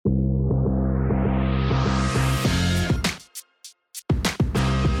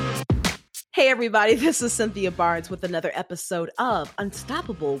Hey, everybody, this is Cynthia Barnes with another episode of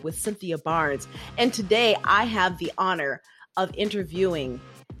Unstoppable with Cynthia Barnes. And today I have the honor of interviewing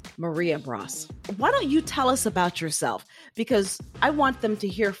Maria Ross. Why don't you tell us about yourself? Because I want them to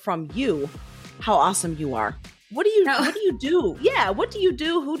hear from you how awesome you are. What do you do? Yeah, what do you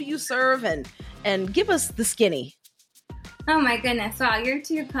do? Who do you serve? And give us the skinny. Oh my goodness. Wow, you're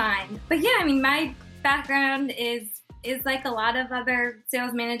too kind. But yeah, I mean, my background is like a lot of other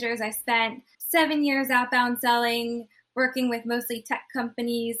sales managers. I spent 7 years outbound selling, working with mostly tech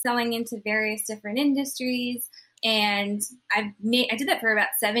companies, selling into various different industries. And I did that for about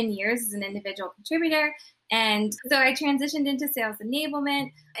 7 years as an individual contributor. And so I transitioned into sales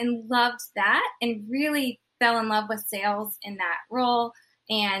enablement and loved that and really fell in love with sales in that role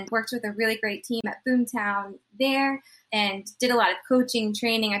and worked with a really great team at Boomtown there and did a lot of coaching,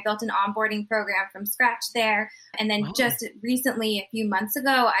 training. I built an onboarding program from scratch there. And then just recently, a few months ago,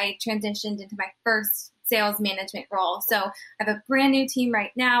 I transitioned into my first sales management role. So I have a brand new team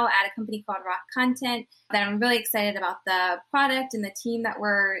right now at a company called Rock Content that I'm really excited about the product and the team that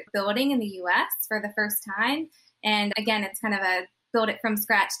we're building in the US for the first time. And again, it's kind of a build it from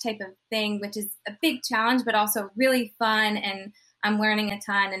scratch type of thing, which is a big challenge, but also really fun. And I'm learning a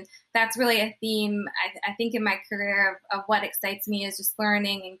ton. And that's really a theme, I think, in my career of what excites me is just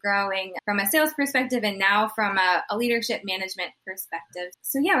learning and growing from a sales perspective and now from a leadership management perspective.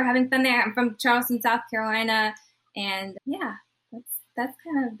 So yeah, we're having fun there. I'm from Charleston, South Carolina. And yeah, that's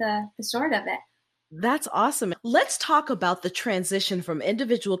kind of the short of it. That's awesome. Let's talk about the transition from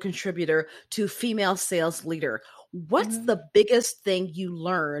individual contributor to female sales leader. What's the biggest thing you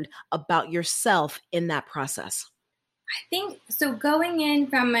learned about yourself in that process? I think so. Going in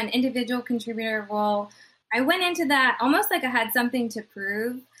from an individual contributor role, I went into that almost like I had something to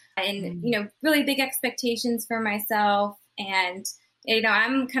prove and, really big expectations for myself. And,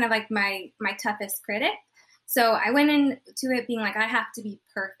 I'm kind of like my toughest critic. So I went into it being like, I have to be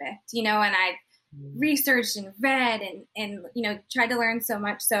perfect, and I researched and read and tried to learn so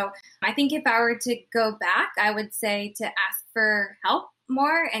much. So I think if I were to go back, I would say to ask for help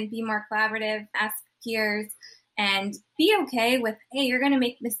more and be more collaborative, ask peers, and be okay with, hey, you're going to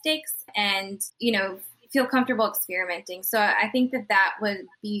make mistakes and, feel comfortable experimenting. So I think that would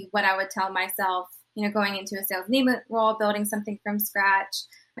be what I would tell myself, going into a sales enablement role, building something from scratch.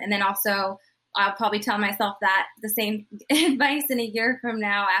 And then also I'll probably tell myself that the same advice in a year from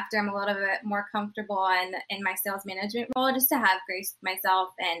now after I'm a little bit more comfortable in my sales management role, just to have grace with myself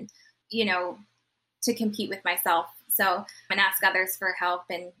and, to compete with myself. So and ask others for help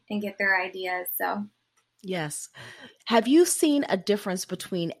and get their ideas. So. Yes. Have you seen a difference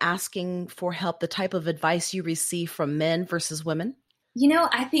between asking for help, the type of advice you receive from men versus women?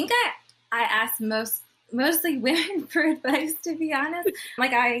 I think I asked mostly women for advice, to be honest.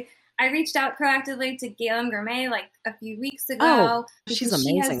 Like I reached out proactively to Galen Gourmet like a few weeks ago. Oh, she's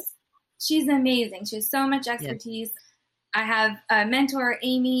amazing. She's amazing. She has so much expertise. Yeah. I have a mentor,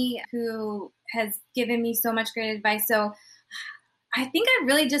 Amy, who has given me so much great advice. So I think I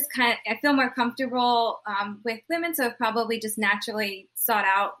really just I feel more comfortable with women. So I've probably just naturally sought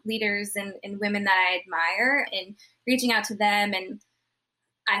out leaders and women that I admire and reaching out to them. And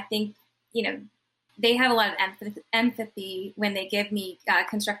I think, they have a lot of empathy when they give me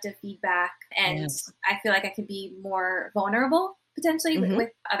constructive feedback. And yes. I feel like I could be more vulnerable potentially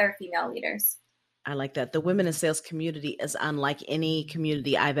with other female leaders. I like that. The women in sales community is unlike any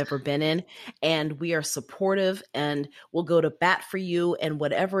community I've ever been in. And we are supportive and we'll go to bat for you and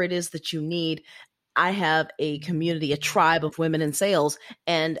whatever it is that you need. I have a community, a tribe of women in sales.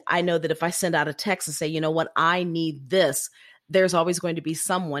 And I know that if I send out a text and say, you know what, I need this, there's always going to be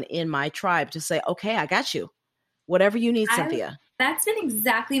someone in my tribe to say, okay, I got you. Whatever you need, Cynthia. That's been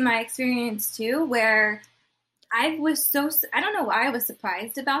exactly my experience too, where I don't know why I was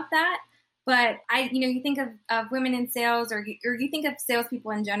surprised about that. But you think of women in sales or you think of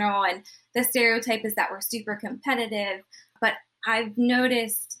salespeople in general, and the stereotype is that we're super competitive. But I've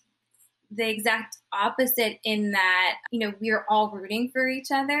noticed the exact opposite in that, we're all rooting for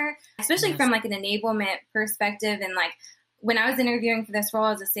each other, especially from like an enablement perspective. And like when I was interviewing for this role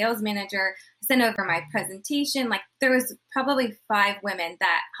as a sales manager, I sent over my presentation. Like there was probably 5 women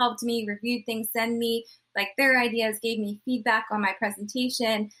that helped me, reviewed things, send me like their ideas, gave me feedback on my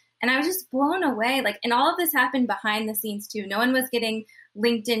presentation. And I was just blown away. Like, and all of this happened behind the scenes too. No one was getting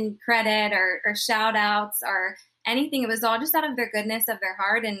LinkedIn credit or shout outs or anything. It was all just out of their goodness of their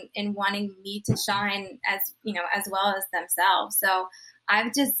heart and wanting me to shine as well as themselves. So I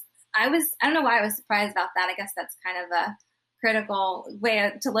don't know why I was surprised about that. I guess that's kind of a critical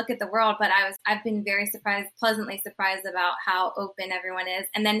way to look at the world, but I've been very pleasantly surprised about how open everyone is.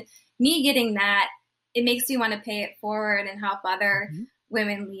 And then, me getting that, it makes me want to pay it forward and help other Mm-hmm.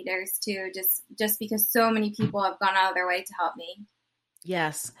 women leaders too, just because so many people have gone out of their way to help me.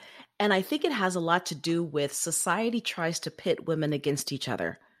 Yes. And I think it has a lot to do with society tries to pit women against each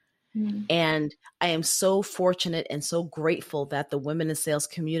other. Mm-hmm. And I am so fortunate and so grateful that the women in sales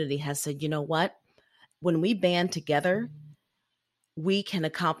community has said, you know what? When we band together, we can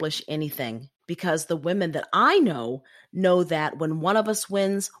accomplish anything, because the women that I know that when one of us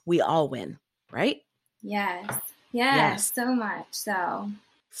wins, we all win, right? Yes. Yes. Yes, So much so.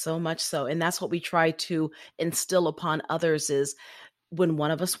 so much so. And that's what we try to instill upon others is when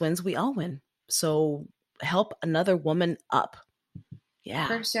one of us wins, we all win. So help another woman up. Yeah.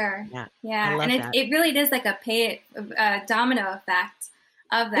 For sure. Yeah. I Yeah. love And that. it really does like a domino effect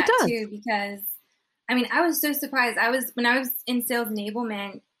of It that does. too, because I mean, I was so surprised. When I was in sales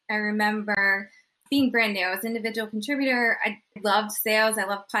enablement, I remember being brand new. I was an individual contributor. I loved sales. I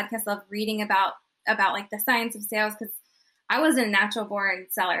loved podcasts, loved reading about like the science of sales, because I wasn't a natural born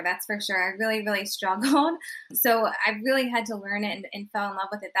seller. That's for sure. I really, really struggled. So I really had to learn it and fell in love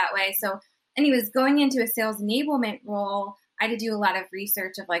with it that way. So anyways, going into a sales enablement role, I had to do a lot of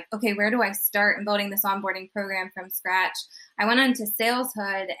research of like, okay, where do I start in building this onboarding program from scratch? I went onto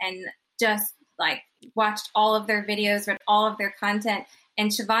SalesHood and just like watched all of their videos, read all of their content.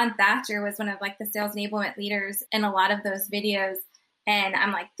 And Siobhan Thatcher was one of like the sales enablement leaders in a lot of those videos. And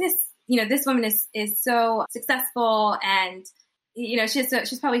I'm like, this woman is so successful, and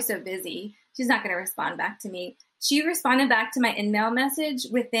she's probably so busy. She's not going to respond back to me. She responded back to my in-mail message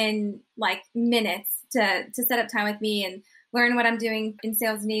within like minutes to set up time with me and learn what I'm doing in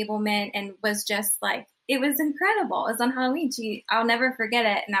sales enablement, and was just like, it was incredible. It was on Halloween. I'll never forget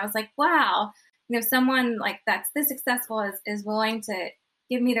it. And I was like, wow, someone like that's this successful is willing to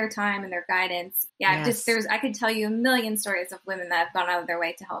give me their time and their guidance. Yeah, Yes. I could tell you a million stories of women that have gone out of their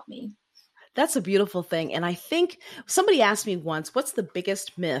way to help me. That's a beautiful thing. And I think somebody asked me once, what's the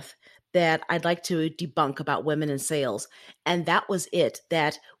biggest myth that I'd like to debunk about women in sales? And that was it,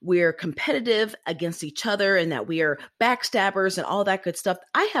 that we're competitive against each other and that we are backstabbers and all that good stuff.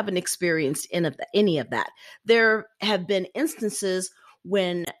 I haven't experienced any of that. There have been instances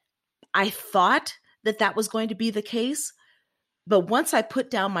when I thought that was going to be the case. But once I put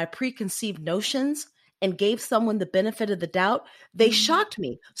down my preconceived notions and gave someone the benefit of the doubt, they shocked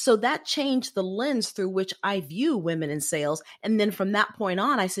me. So that changed the lens through which I view women in sales. And then from that point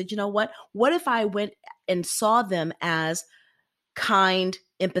on, I said, you know what? What if I went and saw them as kind,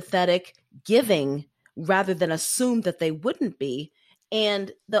 empathetic, giving, rather than assume that they wouldn't be?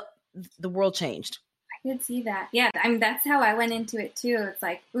 And the world changed. I could see that. Yeah. I mean, that's how I went into it too. It's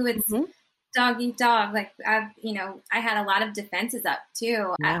like, we would dog eat dog. Like I had a lot of defenses up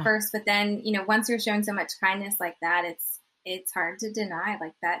too at first, but then, once you're showing so much kindness like that, it's hard to deny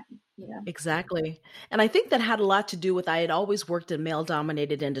like that, Exactly. And I think that had a lot to do with, I had always worked in male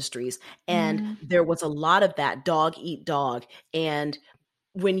dominated industries, and there was a lot of that dog eat dog. And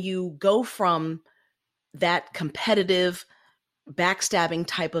when you go from that competitive backstabbing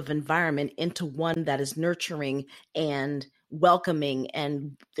type of environment into one that is nurturing and welcoming,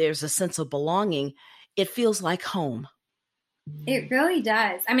 and there's a sense of belonging, it feels like home. It really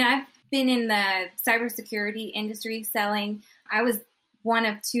does. I mean, I've been in the cybersecurity industry selling. I was one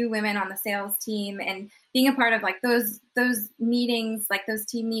of 2 women on the sales team, and being a part of like those meetings, like those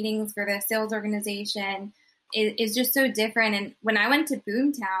team meetings for the sales organization is just so different. And when I went to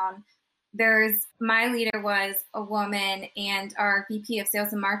Boomtown, my leader was a woman, and our VP of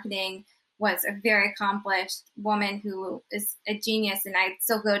sales and marketing was a very accomplished woman who is a genius. And I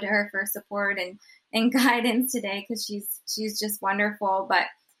still go to her for support and guidance today, because she's just wonderful. But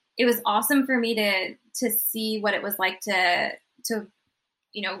it was awesome for me to see what it was like to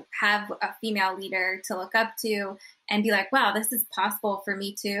have a female leader to look up to and be like, wow, this is possible for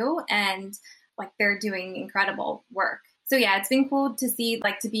me too. And like, they're doing incredible work. So yeah, it's been cool to see,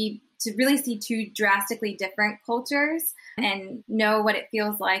 like, to really see 2 drastically different cultures and know what it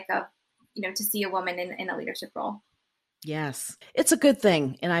feels like to see a woman in a leadership role. Yes, it's a good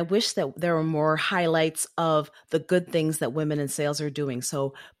thing. And I wish that there were more highlights of the good things that women in sales are doing.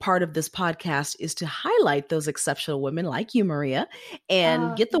 So part of this podcast is to highlight those exceptional women like you, Maria,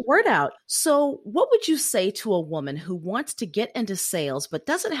 and get the word out. So what would you say to a woman who wants to get into sales but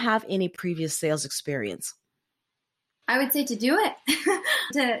doesn't have any previous sales experience? I would say to do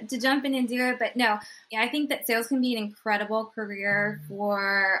it, to jump in and do it. But no, I think that sales can be an incredible career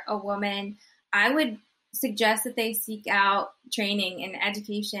for a woman. I would suggest that they seek out training and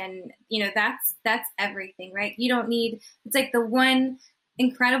education. That's everything, right? It's like the one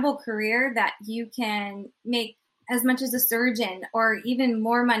incredible career that you can make as much as a surgeon or even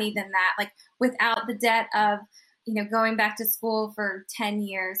more money than that, like without the debt of, going back to school for 10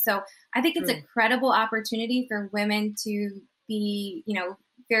 years. So I think it's a credible opportunity for women to be,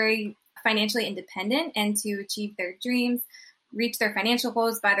 very financially independent and to achieve their dreams, reach their financial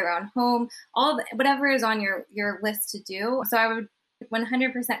goals, buy their own home, whatever is on your list to do. So I would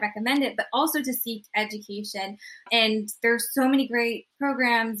 100% recommend it, but also to seek education. And there's so many great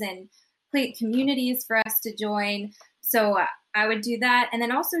programs and great communities for us to join. So I would do that. And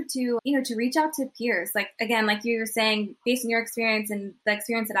then also to reach out to peers. Like, again, like you were saying, based on your experience and the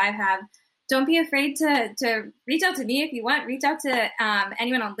experience that I have, don't be afraid to reach out to me if you want. Reach out to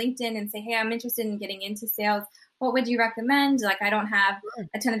anyone on LinkedIn and say, hey, I'm interested in getting into sales. What would you recommend? Like, I don't have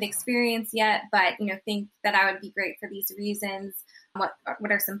a ton of experience yet, but, think that I would be great for these reasons. What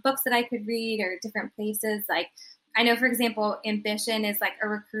are some books that I could read or different places? Like, I know, for example, Ambition is like a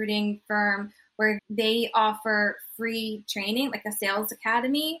recruiting firm where they offer free training, like a sales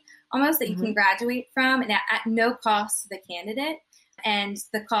academy almost that you can graduate from, and at no cost to the candidate. And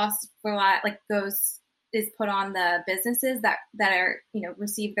the cost for is put on the businesses that are,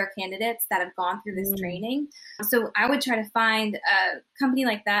 receive their candidates that have gone through this training. So I would try to find a company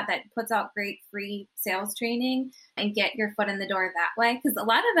like that puts out great free sales training and get your foot in the door that way. Because a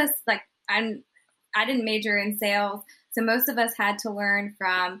lot of us, I didn't major in sales, so most of us had to learn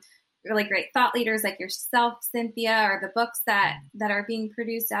from really great thought leaders like yourself, Cynthia, or the books that are being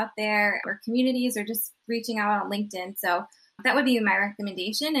produced out there, or communities, or just reaching out on LinkedIn. So that would be my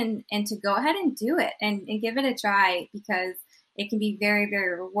recommendation, and to go ahead and do it and give it a try, because it can be very,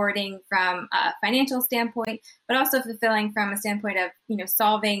 very rewarding from a financial standpoint, but also fulfilling from a standpoint of,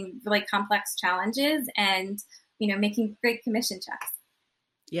 solving really complex challenges and, making great commission checks.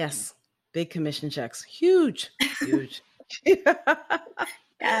 Yes. Big commission checks. Huge.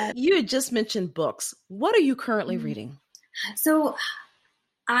 Yeah. You had just mentioned books. What are you currently reading? So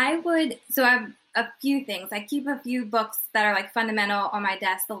I have a few things. I keep a few books that are like fundamental on my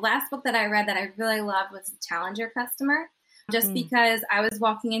desk. The last book that I read that I really loved was Challenger Customer, just because I was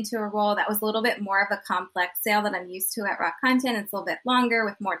walking into a role that was a little bit more of a complex sale that I'm used to at Rock Content. It's a little bit longer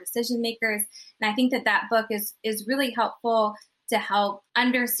with more decision makers. And I think that book is really helpful to help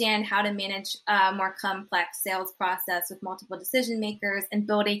understand how to manage a more complex sales process with multiple decision makers and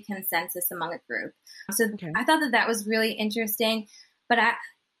build a consensus among a group. So I thought that was really interesting, but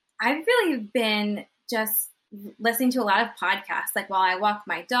I've really been just listening to a lot of podcasts, like while I walk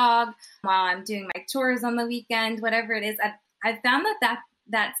my dog, while I'm doing my chores on the weekend, whatever it is. I've found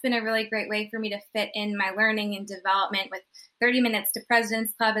that's been a really great way for me to fit in my learning and development. With 30 Minutes to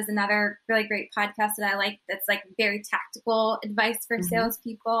President's Club is another really great podcast that I like. That's like very tactical advice for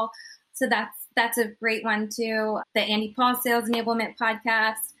salespeople. So that's a great one too. The Andy Paul Sales Enablement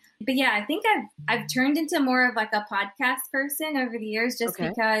podcast. But yeah, I think I've turned into more of like a podcast person over the years, just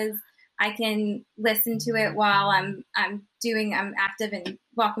because I can listen to it while I'm active and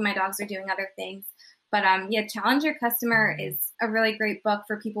walking my dogs or doing other things. But Challenger Customer is a really great book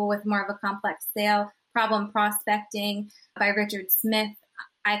for people with more of a complex sale. Problem Prospecting by Richard Smith.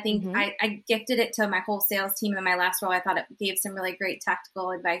 I think I gifted it to my whole sales team in my last role. I thought it gave some really great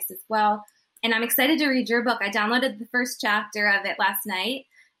tactical advice as well. And I'm excited to read your book. I downloaded the first chapter of it last night.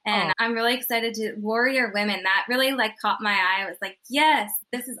 And I'm really excited to Warrior Women. That really caught my eye. I was like, yes,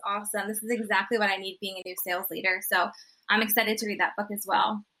 this is awesome. This is exactly what I need being a new sales leader. So I'm excited to read that book as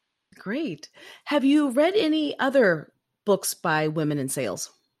well. Great. Have you read any other books by women in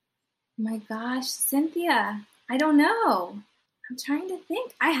sales? Oh my gosh, Cynthia, I don't know. I'm trying to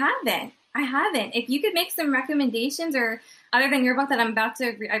think. I haven't. If you could make some recommendations, or other than your book that I'm about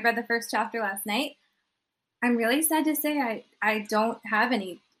to read, I read the first chapter last night. I'm really sad to say I don't have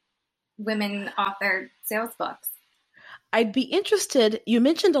any women authored sales books. I'd be interested. You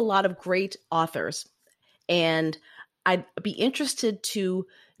mentioned a lot of great authors, and I'd be interested to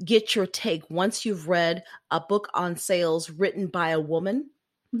get your take once you've read a book on sales written by a woman,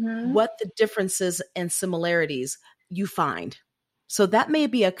 what the differences and similarities you find. So that may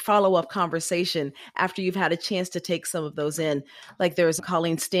be a follow-up conversation after you've had a chance to take some of those in. Like there's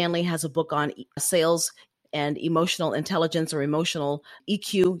Colleen Stanley has a book on sales and emotional intelligence, or emotional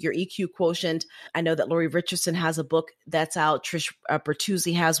EQ, your EQ quotient. I know that Lori Richardson has a book that's out. Trish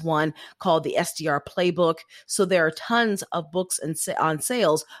Bertuzzi has one called the SDR Playbook. So there are tons of books on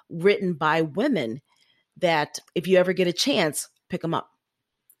sales written by women that if you ever get a chance, pick them up.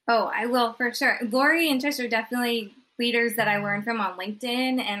 Oh, I will for sure. Lori and Trish are definitely leaders that I learned from on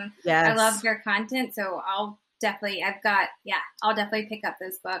LinkedIn, and I love their content. So I'll definitely pick up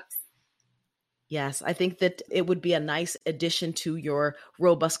those books. Yes, I think that it would be a nice addition to your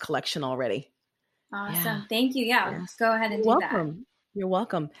robust collection already. Awesome. Yeah. Thank you. Yeah, Yes. go ahead and You're do that. welcome. You're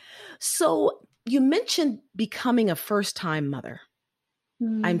welcome. So you mentioned becoming a first-time mother.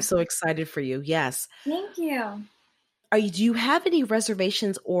 I'm Mm. so excited for you. Yes. Thank you. Do you have any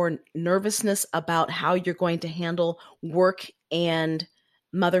reservations or nervousness about how you're going to handle work and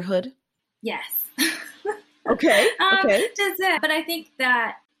motherhood? Yes. Okay. Okay. But I think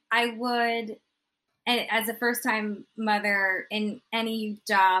that I would, and as a first time mother in any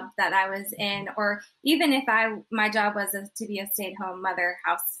job that I was in, or even if my job was to be a stay at home mother,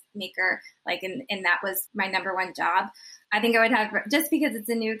 housemaker, and that was my number one job, I think I would have, just because it's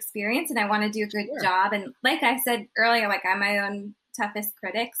a new experience and I want to do a good Sure. job. And like I said earlier, like I'm my own toughest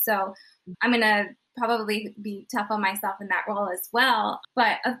critic. So I'm going to probably be tough on myself in that role as well.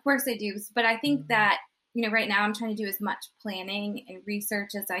 But of course I do. But I think that, right now I'm trying to do as much planning and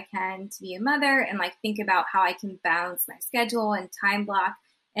research as I can to be a mother, and think about how I can balance my schedule and time block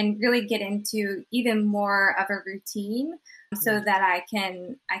and really get into even more of a routine so that I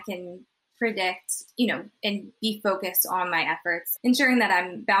can predict, and be focused on my efforts, ensuring that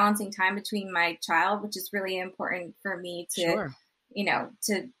I'm balancing time between my child, which is really important for me to, Sure.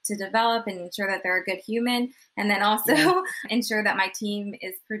 to develop and ensure that they're a good human. And then also ensure that my team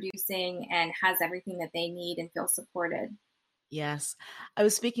is producing and has everything that they need and feel supported. Yes. I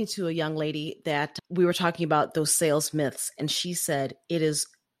was speaking to a young lady that we were talking about those sales myths, and she said it is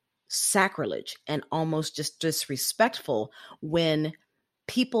sacrilege and almost just disrespectful when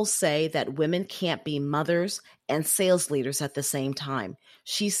people say that women can't be mothers and sales leaders at the same time.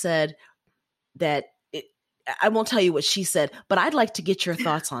 She said that I won't tell you what she said, but I'd like to get your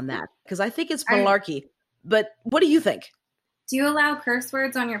thoughts on that because I think it's malarkey. But what do you think? Do you allow curse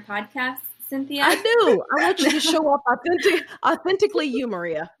words on your podcast, Cynthia? I do. I want you to show up authentically you,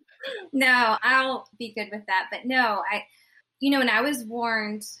 Maria. No, I'll be good with that. But no, and I was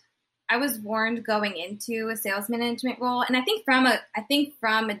warned going into a sales management role, and I think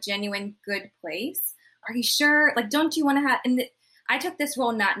from a genuine good place. Are you sure? Don't you want to have? And I took this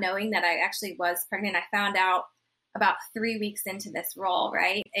role not knowing that I actually was pregnant. I found out about 3 weeks into this role.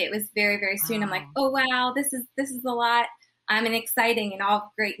 Right? It was very, very soon. Wow. I'm like, oh wow, this is a lot. And exciting and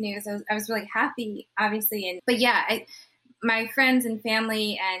all great news. I was really happy, obviously. But yeah, my friends and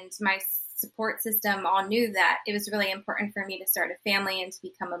family and my support system all knew that it was really important for me to start a family and to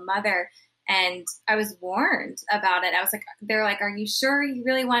become a mother. And I was warned about it. They're like, are you sure you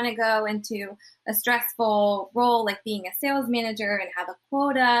really want to go into a stressful role like being a sales manager and have a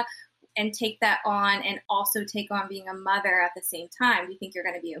quota and take that on and also take on being a mother at the same time? Do you think you're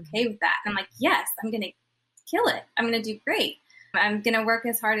going to be okay with that? And I'm like, yes, I'm going to kill it. I'm going to do great. I'm going to work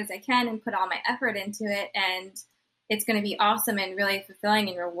as hard as I can and put all my effort into it. And it's going to be awesome and really fulfilling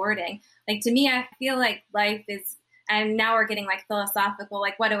and rewarding. To me, I feel like life is, and now we're getting philosophical,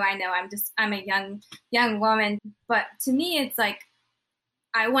 what do I know? I'm a young woman. But to me, it's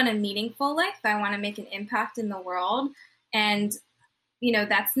I want a meaningful life. I want to make an impact in the world. And,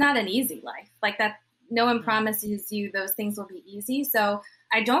 that's not an easy life. That no one promises you those things will be easy. So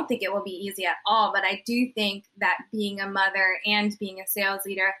I don't think it will be easy at all. But I do think that being a mother and being a sales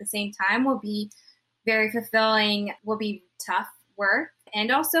leader at the same time will be very fulfilling, will be tough work,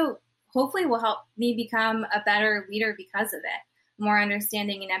 and also hopefully will help me become a better leader because of it. More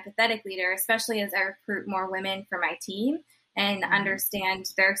understanding and empathetic leader, especially as I recruit more women for my team and understand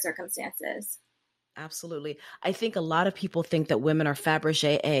their circumstances. Absolutely. I think a lot of people think that women are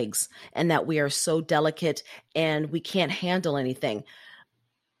Fabergé eggs and that we are so delicate and we can't handle anything.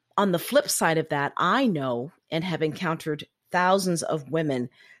 On the flip side of that, I know and have encountered thousands of women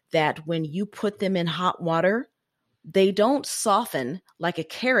that when you put them in hot water, they don't soften like a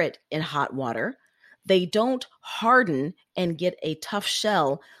carrot in hot water. They don't harden and get a tough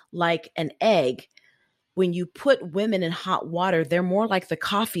shell like an egg. When you put women in hot water, they're more like the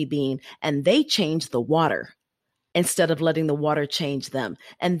coffee bean and they change the water instead of letting the water change them.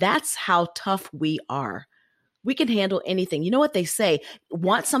 And that's how tough we are. We can handle anything. You know what they say?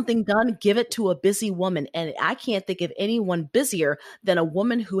 Want something done, give it to a busy woman. And I can't think of anyone busier than a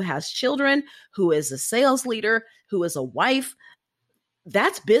woman who has children, who is a sales leader, who is a wife.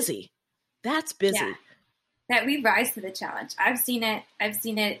 That's busy. That's busy. Yeah. That we rise to the challenge. I've seen it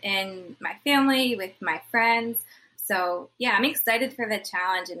in my family, with my friends. So yeah, I'm excited for the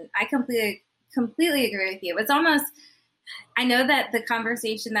challenge, and I completely agree with you. It's almost, I know that the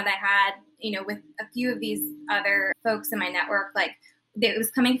conversation that I had, with a few of these other folks in my network, it was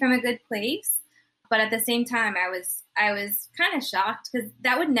coming from a good place, but at the same time, I was kind of shocked because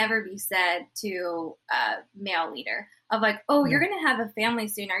that would never be said to a male leader of oh, you're going to have a family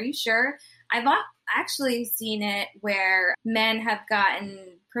soon. Are you sure? I've actually seen it where men have gotten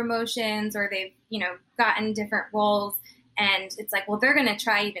promotions or they've, gotten different roles. And it's like, well, they're going to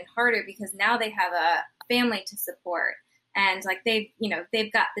try even harder because now they have a family to support. And like they've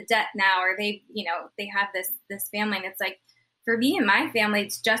got the debt now, or they have this family. And it's like, for me and my family,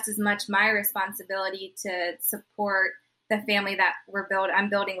 it's just as much my responsibility to support the family that I'm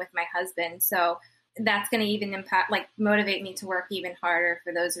building with my husband. So that's going to even motivate me to work even harder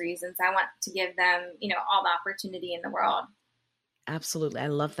for those reasons. I want to give them, all the opportunity in the world. Absolutely. I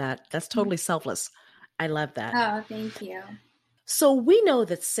love that. That's totally selfless. I love that. Oh, thank you. So we know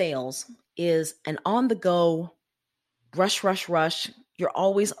that sales is an on-the-go rush, rush, rush. You're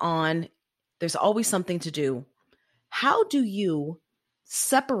always on. There's always something to do. How do you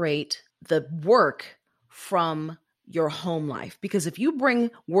separate the work from your home life? Because if you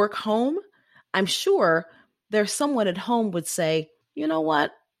bring work home, I'm sure there's someone at home would say, you know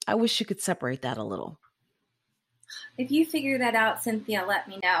what? I wish you could separate that a little. If you figure that out, Cynthia, let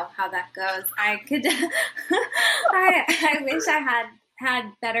me know how that goes. I could, I wish I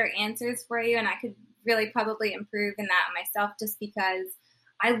had better answers for you, and I could really probably improve in that myself, just because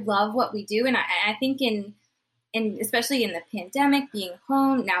I love what we do. And I think in especially in the pandemic, being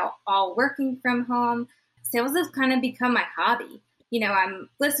home now, all working from home, sales has kind of become my hobby. I'm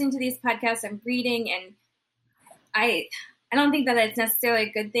listening to these podcasts, I'm reading, and I don't think that it's necessarily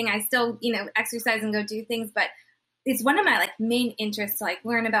a good thing. I still, exercise and go do things, but it's one of my main interests to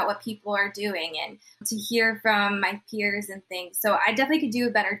learn about what people are doing and to hear from my peers and things. So I definitely could do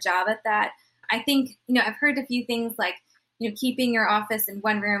a better job at that. I think, I've heard a few things keeping your office in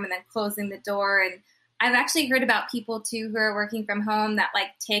one room and then closing the door. And I've actually heard about people too who are working from home that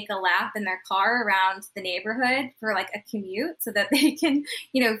take a lap in their car around the neighborhood for a commute so that they can,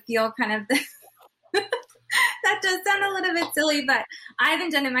 feel kind of that does sound a little bit silly, but I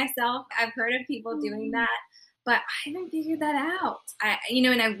haven't done it myself. I've heard of people doing that, but I haven't figured that out.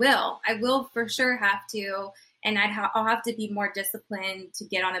 And I will for sure have to, and I'll have to be more disciplined to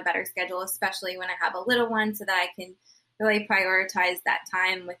get on a better schedule, especially when I have a little one, so that I can really prioritize that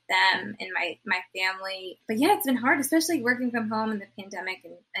time with them and my family. But yeah, it's been hard, especially working from home in the pandemic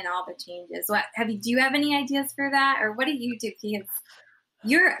and all the changes. Do you have any ideas for that? Or what do you do? Because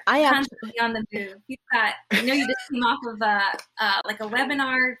you're constantly on the move. You just came off of a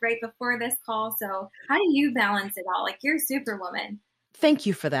webinar right before this call. So how do you balance it all? You're a superwoman. Thank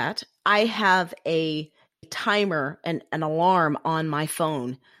you for that. I have a timer and an alarm on my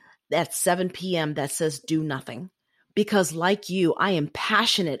phone at 7 p.m. that says do nothing. Because like you, I am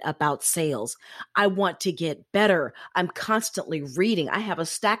passionate about sales. I want to get better. I'm constantly reading. I have a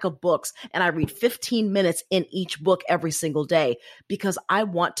stack of books and I read 15 minutes in each book every single day because I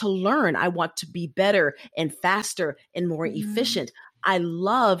want to learn. I want to be better and faster and more efficient. I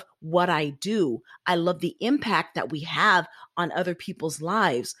love what I do. I love the impact that we have on other people's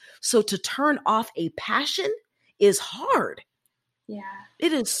lives. So to turn off a passion is hard. Yeah.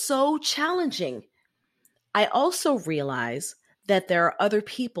 It is so challenging. I also realize that there are other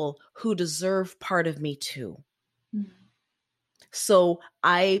people who deserve part of me too. Mm-hmm. So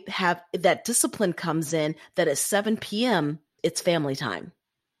I have that discipline comes in that at 7 p.m., it's family time.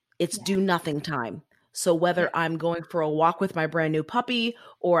 It's do nothing time. So whether I'm going for a walk with my brand new puppy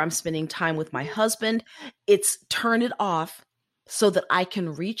or I'm spending time with my husband, it's turn it off so that I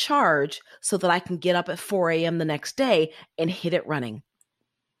can recharge, so that I can get up at 4 a.m. the next day and hit it running.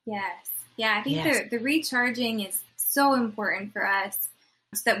 Yes. Yeah, I think the recharging is so important for us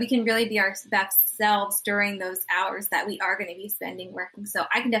so that we can really be our best selves during those hours that we are going to be spending working. So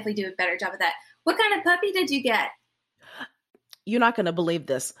I can definitely do a better job of that. What kind of puppy did you get? You're not going to believe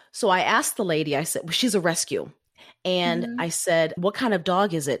this. So I asked the lady, I said, well, she's a rescue. And I said, what kind of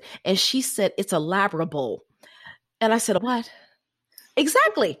dog is it? And she said, it's a Labrador. And I said, what?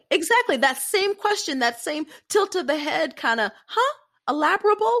 Exactly. That same question, that same tilt of the head kind of, a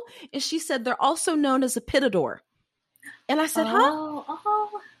Labrador? And she said, they're also known as a Pitador. And I said,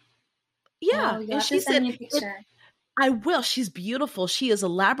 yeah. And she said, I will. She's beautiful. She is a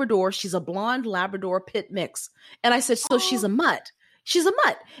Labrador. She's a blonde Labrador pit mix. And I said, so she's a mutt. She's a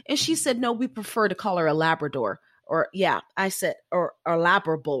mutt. And she said, no, we prefer to call her a Labrador. Or I said, or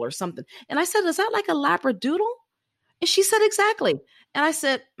Labrador or something. And I said, is that like a Labradoodle? And she said, exactly. And I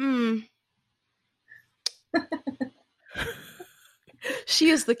said, She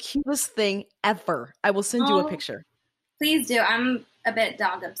is the cutest thing ever. I will send you a picture. Please do. I'm a bit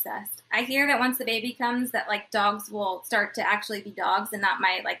dog obsessed. I hear that once the baby comes that dogs will start to actually be dogs and not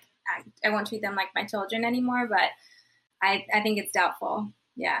I won't treat them like my children anymore, but I think it's doubtful.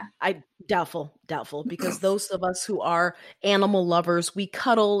 Yeah. Doubtful, because those of us who are animal lovers, we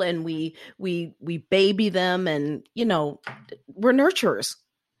cuddle and we baby them and, we're nurturers.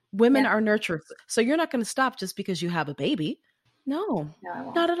 Women Yep. are nurturers. So you're not going to stop just because you have a baby. No, No, I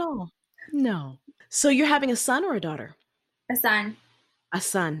won't. not at all. No. So you're having a son or a daughter? A son. A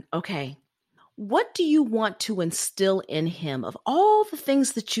son. Okay. What do you want to instill in him of all the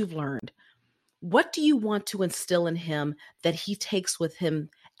things that you've learned? What do you want to instill in him that he takes with him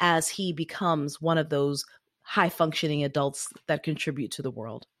as he becomes one of those high functioning adults that contribute to the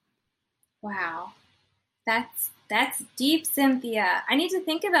world? Wow. That's deep, Cynthia. I need to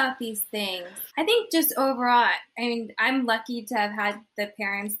think about these things. I think just overall, I mean, I'm lucky to have had the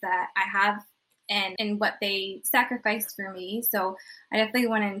parents that I have and what they sacrificed for me. So I definitely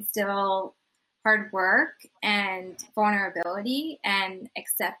want to instill hard work and vulnerability and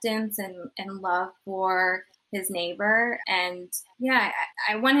acceptance and love for his neighbor. And yeah,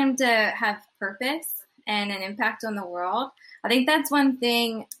 I want him to have purpose and an impact on the world. I think that's one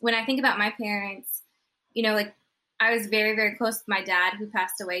thing when I think about my parents, like I was very, very close to my dad who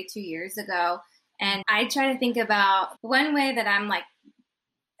passed away 2 years ago. And I try to think about one way that I'm like,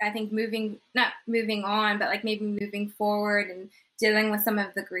 I think not moving on, but like maybe moving forward and dealing with some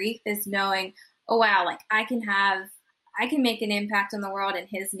of the grief is knowing, oh, wow, like I can make an impact on the world in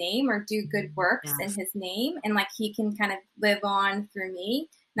his name or do good works in Yes. his name. And like he can kind of live on through me.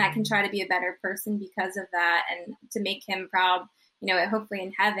 And I can try to be a better person because of that and to make him proud, hopefully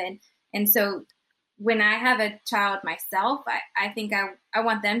in heaven. And so when I have a child myself, I think I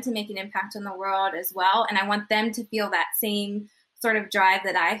want them to make an impact on the world as well. And I want them to feel that same sort of drive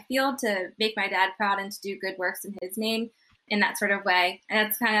that I feel to make my dad proud and to do good works in his name in that sort of way. And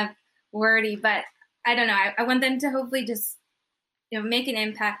it's kind of wordy, but I don't know. I want them to hopefully just, make an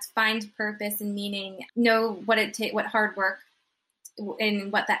impact, find purpose and meaning, know what hard work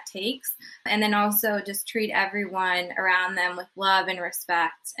and what that takes. And then also just treat everyone around them with love and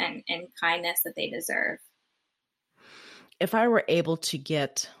respect and kindness that they deserve. If I were able to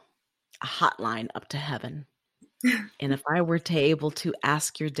get a hotline up to heaven, and if I were to able to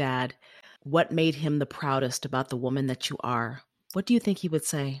ask your dad what made him the proudest about the woman that you are, what do you think he would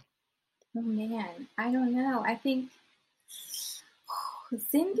say? Oh man, I don't know. I think,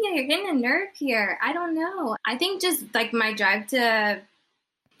 Cynthia, you're getting a nerve here. I don't know. I think just like my drive to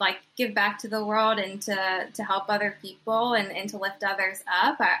like give back to the world and to help other people and to lift others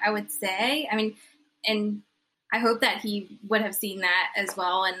up, I would say. I mean, and I hope that he would have seen that as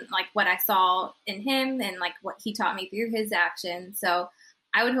well and like what I saw in him and like what he taught me through his actions. So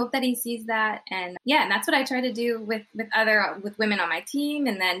I would hope that he sees that. And yeah, and that's what I try to do with women on my team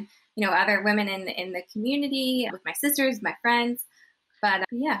and then, other women in the community, with my sisters, my friends. But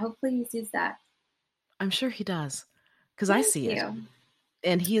yeah, hopefully he sees that. I'm sure he does, because I see it. You.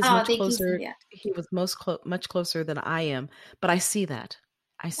 And he is Oh, much thank closer. you, Cynthia. He was much closer than I am, but I see that.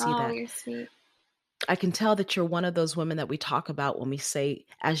 I see Oh, that. you're sweet. I can tell that you're one of those women that we talk about when we say,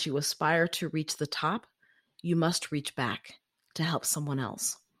 as you aspire to reach the top, you must reach back to help someone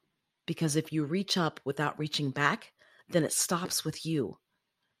else. Because if you reach up without reaching back, then it stops with you.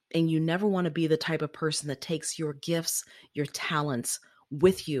 And you never want to be the type of person that takes your gifts, your talents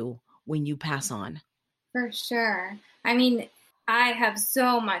with you when you pass on. For sure. I mean, I have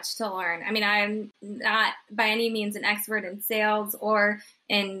so much to learn. I mean, I'm not by any means an expert in sales or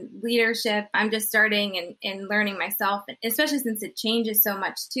in leadership. I'm just starting and learning myself, especially since it changes so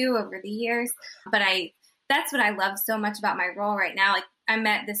much too over the years. But that's what I love so much about my role right now. Like I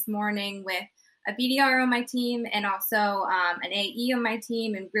met this morning with a BDR on my team and also an AE on my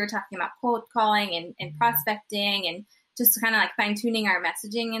team. And we were talking about cold calling and prospecting and just kind of like fine tuning our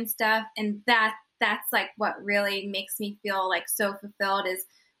messaging and stuff. And that's like what really makes me feel like so fulfilled is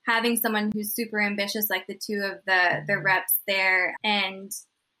having someone who's super ambitious, like the two of the reps there and,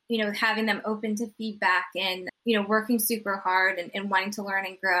 having them open to feedback and, working super hard and wanting to learn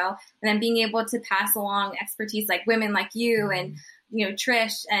and grow. And then being able to pass along expertise like women like you and,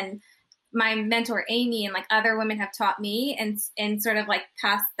 Trish and my mentor Amy and like other women have taught me and sort of like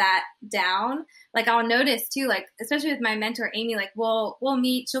pass that down. Like I'll notice too, like especially with my mentor Amy, like we'll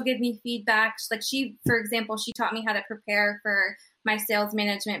meet, she'll give me feedback. Like for example, she taught me how to prepare for my sales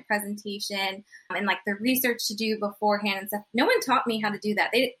management presentation and like the research to do beforehand and stuff. No one taught me how to do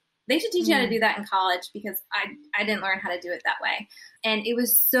that. They should teach you how to do that in college because I didn't learn how to do it that way. And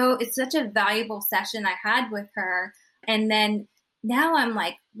it's such a valuable session I had with her. And then now I'm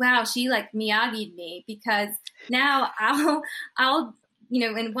like, wow, she like Miyagi'd me because now I'll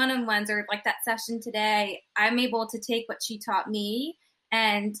in one-on-ones or like that session today, I'm able to take what she taught me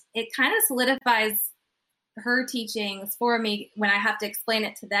and it kind of solidifies her teachings for me when I have to explain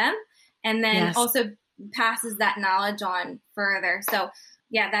it to them and then also passes that knowledge on further. So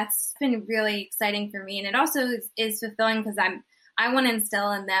yeah, that's been really exciting for me. And it also is fulfilling because I want to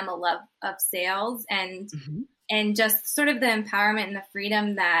instill in them a love of sales Mhm. and just sort of the empowerment and the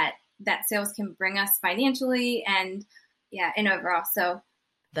freedom that sales can bring us financially and and overall. So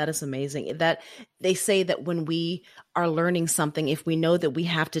That is amazing. That they say that when we are learning something, if we know that we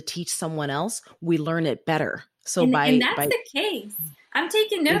have to teach someone else, we learn it better. So and by that's the case. I'm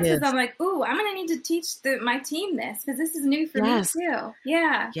taking it notes because is. I'm like, ooh, I'm gonna need to teach my team this because this is new for me Yes. too.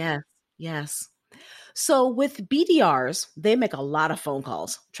 Yeah. Yes. Yes. So with BDRs, they make a lot of phone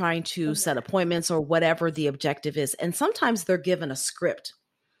calls trying to Oh, set yeah. appointments or whatever the objective is. And sometimes they're given a script.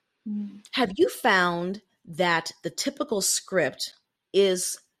 Mm. Have you found that the typical script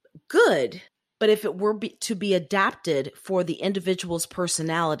is good, but if it were to be adapted for the individual's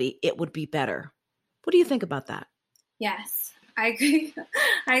personality, it would be better? What do you think about that? Yes, I agree.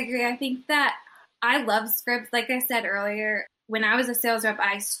 I agree. I think that I love scripts. Like I said earlier, when I was a sales rep,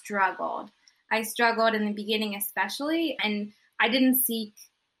 I struggled. I struggled in the beginning, especially, and I didn't seek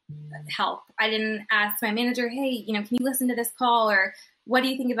help. I didn't ask my manager, hey, can you listen to this call or what do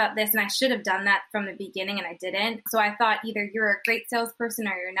you think about this? And I should have done that from the beginning and I didn't. So I thought either you're a great salesperson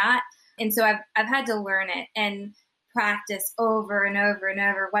or you're not. And so I've had to learn it and practice over and over and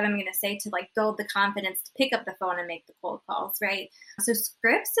over what I'm going to say to like build the confidence to pick up the phone and make the cold calls, right? So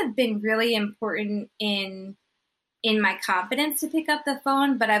scripts have been really important in my confidence to pick up the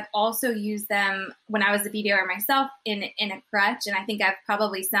phone, but I've also used them when I was a BDR myself in a crutch. And I think I've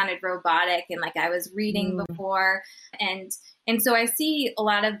probably sounded robotic and like I was reading Mm. before. And so I see a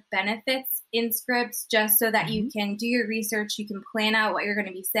lot of benefits in scripts just so that you Mhm. can do your research, you can plan out what you're going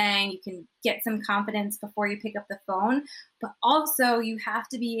to be saying, you can get some confidence before you pick up the phone. But also you have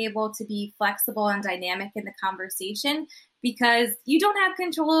to be able to be flexible and dynamic in the conversation because you don't have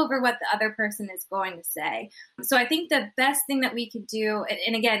control over what the other person is going to say. So I think the best thing that we could do,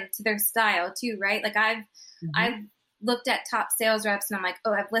 and again, to their style too, right? Like Mhm. I've looked at top sales reps and I'm like,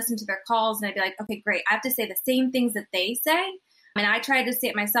 oh, I've listened to their calls and I'd be like, okay, great. I have to say the same things that they say. And I tried to say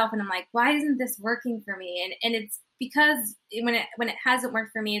it myself and I'm like, why isn't this working for me? And it's because when it hasn't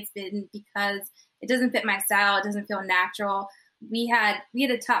worked for me, it's been because it doesn't fit my style. It doesn't feel natural. We had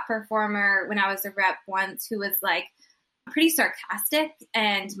a top performer when I was a rep once who was like, pretty sarcastic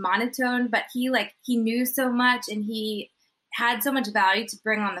and monotone, but he knew so much and he had so much value to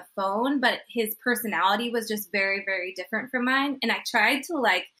bring on the phone, but his personality was just very, very different from mine. And I tried to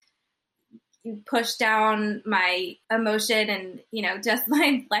push down my emotion and, just my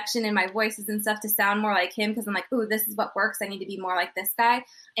inflection in my voices and stuff to sound more like him because I'm like, ooh, this is what works. I need to be more like this guy.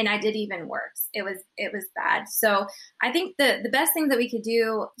 And I did even worse. It was bad. So I think the best thing that we could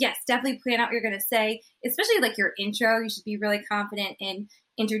do, yes, definitely plan out what you're going to say, especially like your intro. You should be really confident in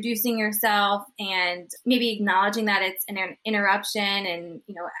introducing yourself and maybe acknowledging that it's an interruption and,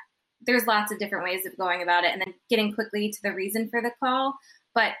 there's lots of different ways of going about it and then getting quickly to the reason for the call.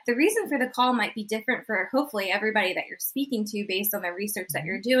 But the reason for the call might be different for hopefully everybody that you're speaking to based on the research that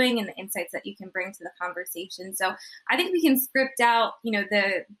you're doing and the insights that you can bring to the conversation. So I think we can script out,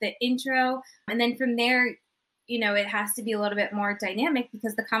 the intro. And then from there, it has to be a little bit more dynamic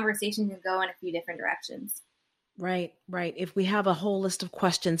because the conversation can go in a few different directions. Right, right. If we have a whole list of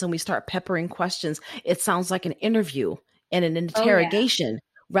questions and we start peppering questions, it sounds like an interview and an Oh, yeah. interrogation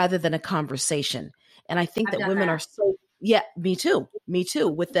rather than a conversation. And I think I've that done women that. are so, yeah, me too. Me too.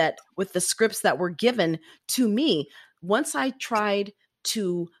 With with the scripts that were given to me, once I tried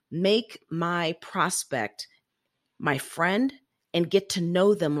to make my prospect my friend and get to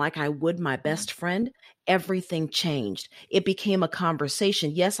know them like I would my best friend, everything changed. It became a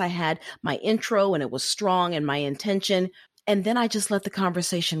conversation. Yes, I had my intro and it was strong and my intention. And then I just let the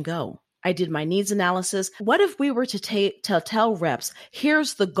conversation go. I did my needs analysis. What if we were to tell reps,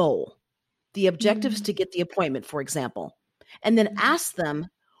 here's the goal, the objectives Mm-hmm. to get the appointment, for example, and then ask them,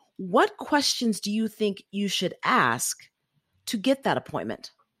 what questions do you think you should ask to get that appointment?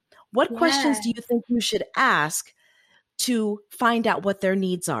 What questions Yeah. do you think you should ask to find out what their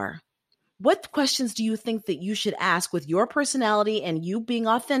needs are? What questions do you think that you should ask with your personality and you being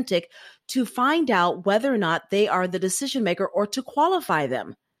authentic to find out whether or not they are the decision maker or to qualify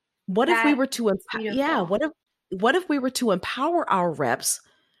them? What if we That were to, beautiful. what if we were to empower our reps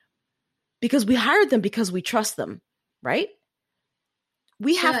because we hired them because we trust them, right?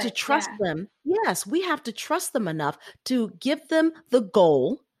 We have to Should. trust Yeah. them. Yes, we have to trust them enough to give them the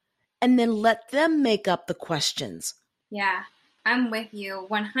goal and then let them make up the questions. Yeah, I'm with you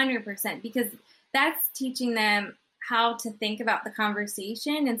 100% because that's teaching them how to think about the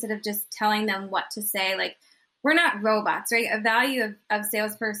conversation instead of just telling them what to say. Like, we're not robots, right? A value of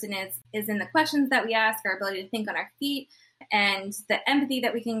salesperson is in the questions that we ask, our ability to think on our feet, and the empathy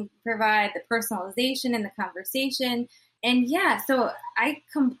that we can provide, the personalization in the conversation. And yeah, so I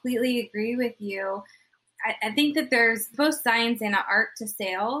completely agree with you. I think that there's both science and art to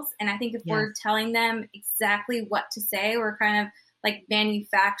sales. And I think if we're telling them exactly what to say, we're kind of like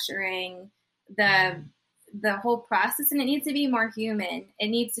manufacturing the whole process, and it needs to be more human. It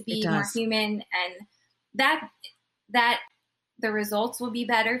needs to be more human, and that the results will be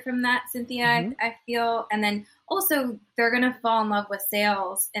better from that, Cynthia, I feel. And then also they're going to fall in love with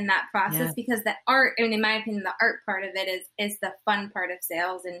sales in that process because the art, I mean, in my opinion, the art part of it is the fun part of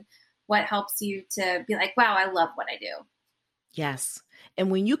sales and what helps you to be like, wow, I love what I do. Yes.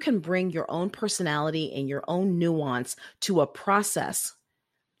 And when you can bring your own personality and your own nuance to a process,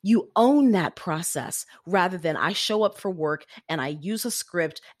 you own that process rather than I show up for work and I use a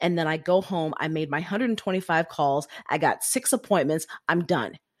script and then I go home. I made my 125 calls. I got 6 appointments. I'm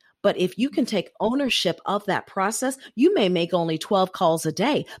done. But if you can take ownership of that process, you may make only 12 calls a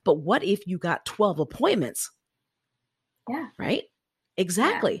day. But what if you got 12 appointments? Yeah. Right?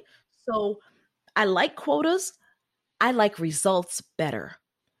 Exactly. Yeah. So I like quotas. I like results better.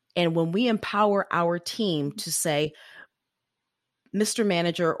 And when we empower our team to say, Mr.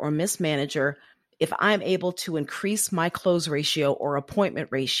 Manager or Miss Manager, if I'm able to increase my close ratio or appointment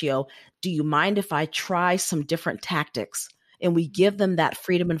ratio, do you mind if I try some different tactics? And we give them that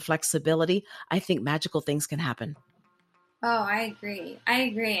freedom and flexibility. I think magical things can happen. Oh, I agree.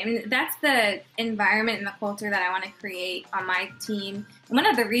 I mean, that's the environment and the culture that I want to create on my team. And one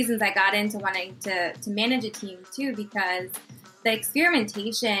of the reasons I got into wanting to manage a team too, because the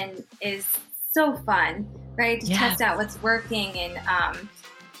experimentation is so fun, right? To test out what's working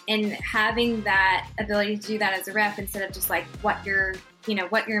and having that ability to do that as a rep instead of just like what your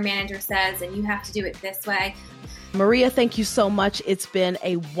manager says and you have to do it this way. Maria, thank you so much. It's been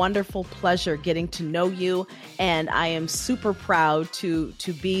a wonderful pleasure getting to know you, and I am super proud to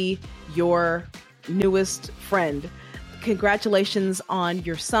be your newest friend. Congratulations on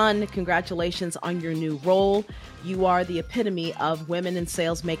your son. Congratulations on your new role. You are the epitome of women in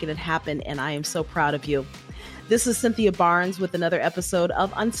sales making it happen, and I am so proud of you. This is Cynthia Barnes with another episode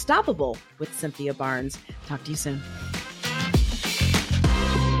of Unstoppable with Cynthia Barnes. Talk to you soon.